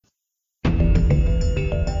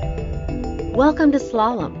Welcome to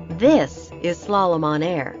Slalom. This is Slalom on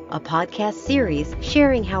Air, a podcast series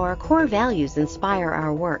sharing how our core values inspire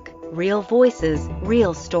our work. Real voices,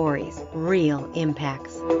 real stories, real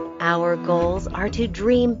impacts. Our goals are to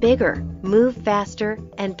dream bigger, move faster,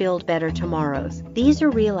 and build better tomorrows. These are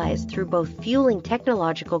realized through both fueling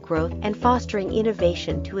technological growth and fostering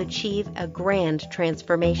innovation to achieve a grand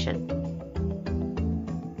transformation.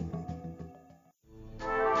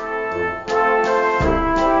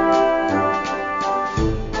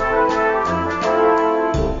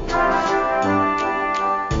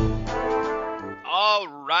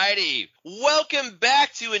 Welcome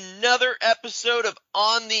back to another episode of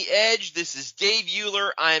On the Edge. This is Dave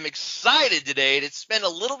Uhler. I am excited today to spend a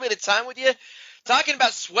little bit of time with you talking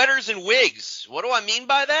about sweaters and wigs. What do I mean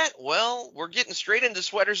by that? Well, we're getting straight into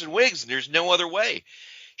sweaters and wigs, and there's no other way.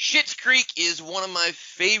 Schitt Creek is one of my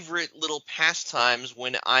favorite little pastimes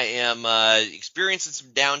when I am experiencing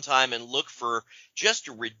some downtime and look for just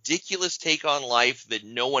a ridiculous take on life that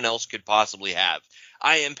no one else could possibly have.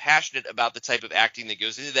 I am passionate about the type of acting that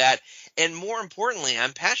goes into that, and more importantly,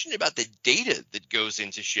 I'm passionate about the data that goes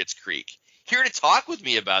into Schitt Creek. Here to talk with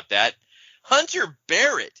me about that, Hunter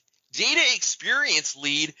Barrett, Data Experience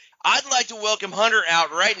Lead. I'd like to welcome Hunter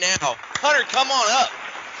out right now. Hunter, come on up.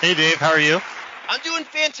 Hey, Dave. How are you? I'm doing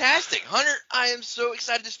fantastic. Hunter, I am so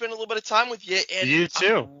excited to spend a little bit of time with you. And you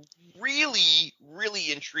too. I'm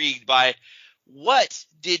really intrigued by what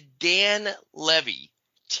did Dan Levy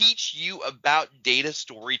teach you about data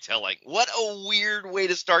storytelling? What a weird way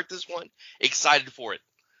to start this one. Excited for it.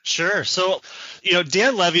 Sure. So,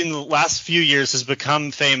 Dan Levy in the last few years has become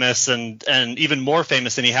famous and even more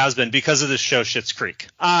famous than he has been because of this show Schitt Creek.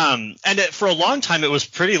 For a long time, it was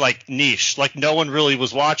pretty niche. No one really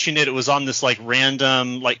was watching it. It was on this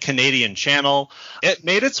random Canadian channel. It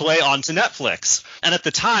made its way onto Netflix. And at the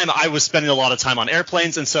time, I was spending a lot of time on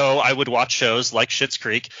airplanes. And so I would watch shows like Schitt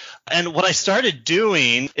Creek. And what I started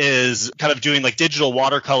doing is kind of doing digital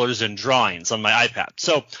watercolors and drawings on my iPad.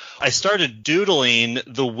 So I started doodling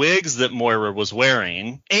the wigs that Moira was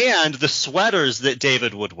wearing and the sweaters that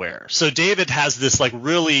David would wear. So David has this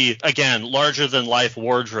really, again, larger than life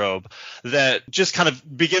wardrobe that just kind of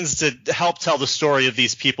begins to help tell the story of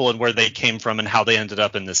these people and where they came from and how they ended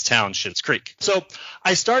up in this town, Schitt Creek. So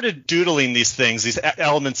I started doodling these things, these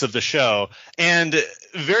elements of the show, and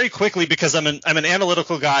very quickly, because I'm an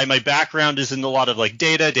analytical guy, my background is in a lot of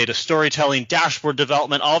data storytelling, dashboard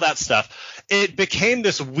development, all that stuff. It became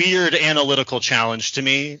this weird analytical challenge to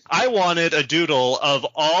me. I wanted a doodle of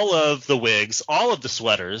all of the wigs, all of the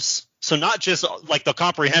sweaters. So not just the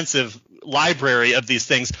comprehensive library of these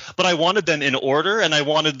things, but I wanted them in order and I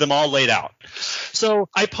wanted them all laid out. So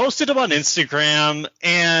I posted them on Instagram,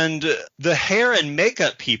 and the hair and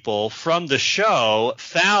makeup people from the show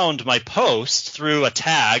found my post through a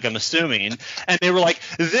tag, I'm assuming, and they were like,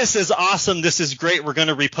 "This is awesome. This is great. We're going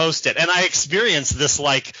to repost it." And I experienced this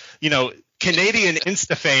Canadian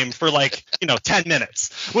Insta fame for 10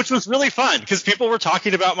 minutes, which was really fun because people were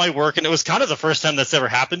talking about my work, and it was kind of the first time that's ever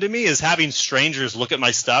happened to me, is having strangers look at my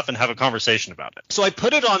stuff and have a conversation about it. So I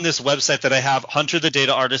put it on this website that I have,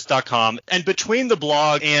 hunterthedataartist.com, and between the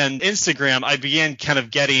blog and Instagram, I began kind of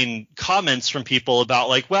getting comments from people about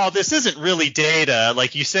well, this isn't really data.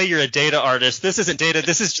 You say you're a data artist. This isn't data.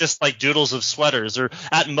 This is just doodles of sweaters, or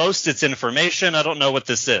at most it's information. I don't know what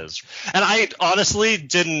this is. And I honestly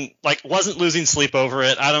didn't wasn't losing sleep over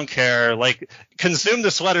it. I don't care. Consume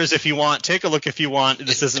the sweaters if you want. Take a look if you want.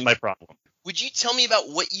 This isn't my problem. Would you tell me about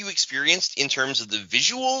what you experienced in terms of the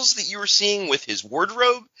visuals that you were seeing with his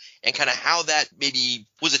wardrobe and kind of how that maybe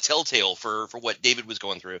was a telltale for what David was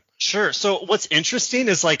going through? Sure. So what's interesting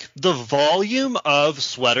is the volume of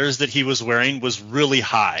sweaters that he was wearing was really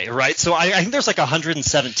high, right? So I think there's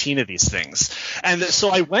 117 of these things. And so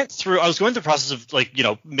I was going through the process of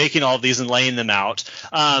making all of these and laying them out.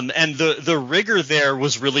 And the rigor there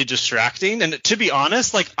was really distracting. And to be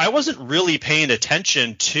honest, I wasn't really paying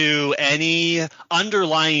attention to any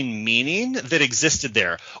underlying meaning that existed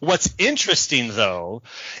there. What's interesting, though,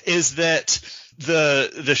 is that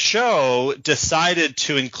the show decided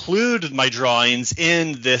to include my drawings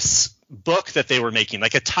in this book that they were making, a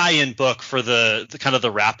tie-in book for the kind of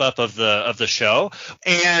the wrap-up of the show.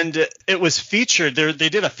 And it was featured there. They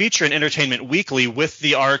did a feature in Entertainment Weekly with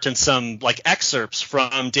the art and some excerpts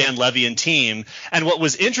from Dan Levy and team. And what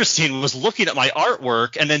was interesting was looking at my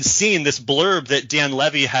artwork and then seeing this blurb that Dan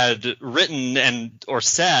Levy had written or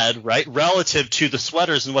said, right, relative to the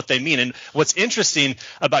sweaters and what they mean. And what's interesting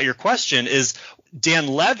about your question is Dan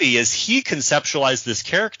Levy, as he conceptualized this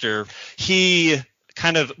character, he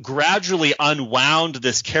kind of gradually unwound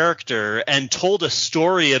this character and told a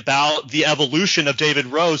story about the evolution of David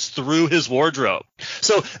Rose through his wardrobe.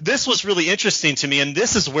 So this was really interesting to me, and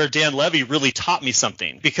this is where Dan Levy really taught me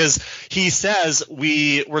something, because he says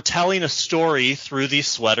we were telling a story through these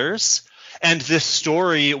sweaters, and this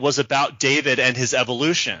story was about David and his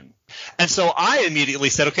evolution. And so I immediately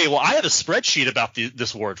said, okay, well, I have a spreadsheet about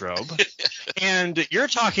this wardrobe, and you're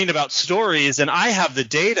talking about stories, and I have the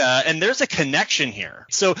data, and there's a connection here.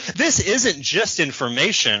 So this isn't just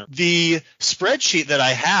information. The spreadsheet that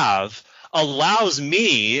I have allows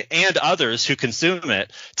me and others who consume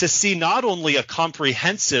it to see not only a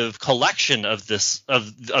comprehensive collection of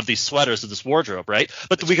these sweaters, of this wardrobe, right?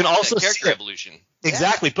 But we can also character evolution.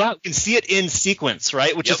 Exactly, yeah. But we can see it in sequence,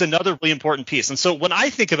 right? Which is another really important piece. And so when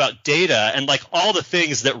I think about data and like all the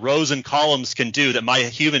things that rows and columns can do that my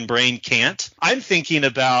human brain can't, I'm thinking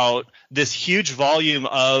about this huge volume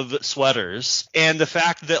of sweaters and the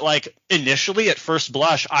fact that like initially at first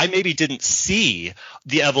blush, I maybe didn't see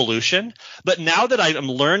the evolution. But now that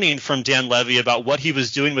I'm learning from Dan Levy about what he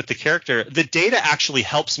was doing with the character, the data actually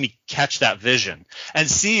helps me catch that vision and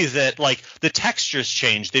see that like the textures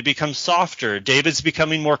change. They become softer. David's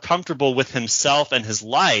becoming more comfortable with himself and his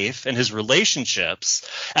life and his relationships.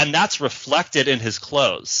 And that's reflected in his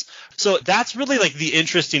clothes. So that's really like the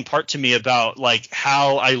interesting part to me about like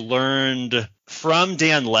how I learned from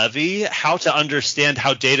Dan Levy how to understand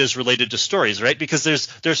how data is related to stories, right? Because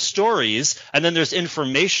there's stories and then there's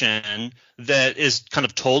information that is kind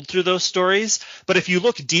of told through those stories. But if you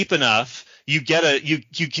look deep enough, you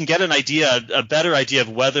can get an idea, a better idea of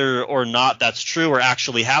whether or not that's true or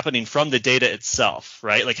actually happening from the data itself,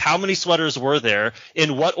 right? Like how many sweaters were there,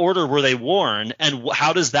 in what order were they worn, and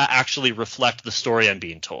how does that actually reflect the story I'm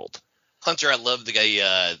being told? Hunter, I love the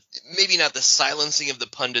guy, maybe not the silencing of the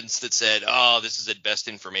pundits that said, oh, this is at best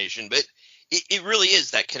information, but it really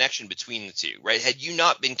is that connection between the two, right? Had you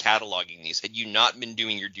not been cataloging these, had you not been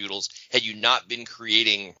doing your doodles, had you not been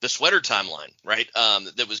creating the sweater timeline, right,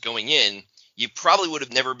 that was going in, you probably would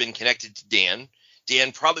have never been connected to Dan.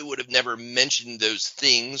 Dan probably would have never mentioned those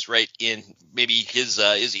things, right, in maybe his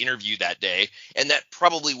interview that day, and that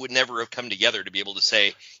probably would never have come together to be able to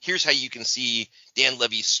say, here's how you can see Dan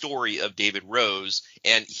Levy's story of David Rose,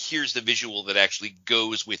 and here's the visual that actually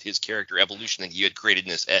goes with his character evolution that you had created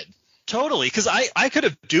in his head. Totally, because I could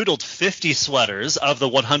have doodled 50 sweaters of the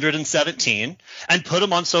 117 and put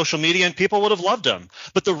them on social media and people would have loved them.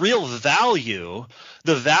 But the real value,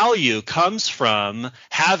 comes from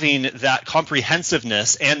having that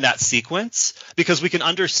comprehensiveness and that sequence, because we can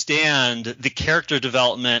understand the character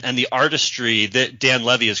development and the artistry that Dan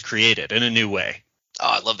Levy has created in a new way. Oh,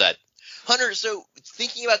 I love that. Hunter, so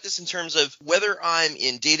thinking about this in terms of whether I'm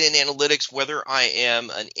in data and analytics, whether I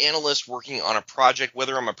am an analyst working on a project,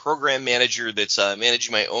 whether I'm a program manager that's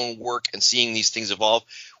managing my own work and seeing these things evolve,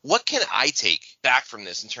 what can I take back from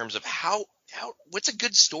this in terms of how what's a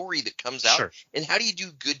good story that comes out? Sure. And how do you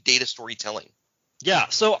do good data storytelling? Yeah,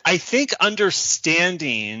 so I think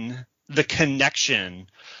understanding the connection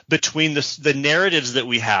between the narratives that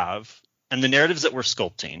we have and the narratives that we're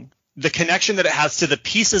sculpting, the connection that it has to the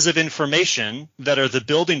pieces of information that are the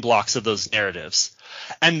building blocks of those narratives,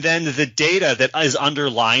 and then the data that is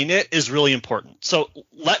underlying it is really important. So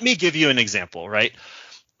let me give you an example, right?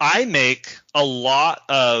 I make a lot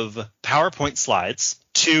of PowerPoint slides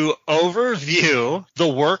to overview the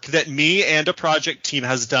work that me and a project team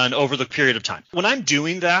has done over the period of time. When I'm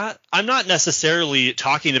doing that, I'm not necessarily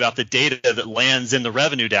talking about the data that lands in the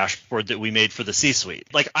revenue dashboard that we made for the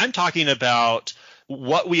C-suite. Like I'm talking about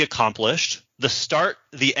what we accomplished, the start,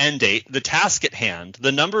 the end date, the task at hand,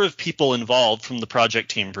 the number of people involved from the project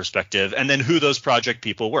team perspective, and then who those project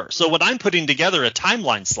people were. So when I'm putting together a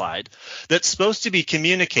timeline slide that's supposed to be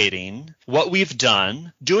communicating what we've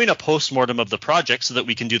done, doing a postmortem of the project so that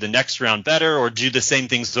we can do the next round better or do the same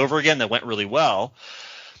things over again that went really well,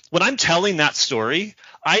 when I'm telling that story,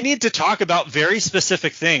 I need to talk about very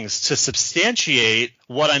specific things to substantiate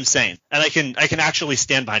what I'm saying, and I can actually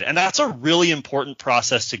stand behind it. And that's a really important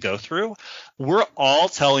process to go through. We're all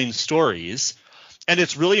telling stories, and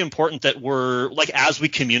it's really important that we're like, as we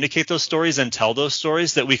communicate those stories and tell those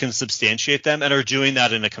stories, that we can substantiate them and are doing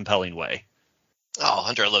that in a compelling way. Oh,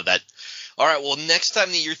 Hunter, I love that. All right, well, next time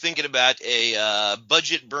that you're thinking about a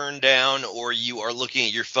budget burn down, or you are looking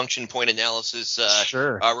at your function point analysis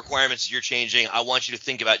requirements you're changing, I want you to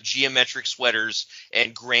think about geometric sweaters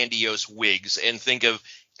and grandiose wigs and think of,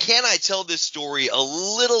 can I tell this story a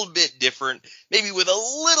little bit different, maybe with a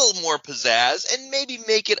little more pizzazz, and maybe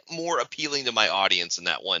make it more appealing to my audience in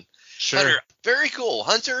that one? Sure. Hunter, very cool.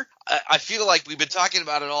 Hunter, I feel like we've been talking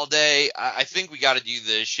about it all day. I think we got to do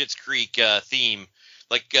the Schitt's Creek theme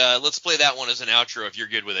Let's play that one as an outro if you're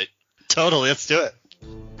good with it. Totally, let's do it.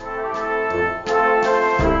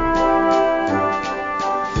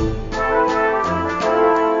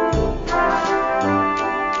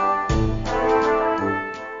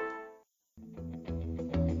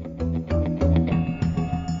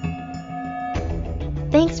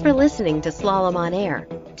 Thanks for listening to Slalom on Air.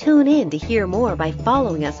 Tune in to hear more by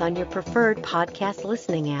following us on your preferred podcast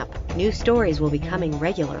listening app. New stories will be coming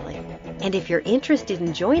regularly. And if you're interested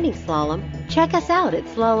in joining Slalom, check us out at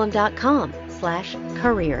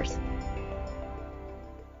slalom.com/careers.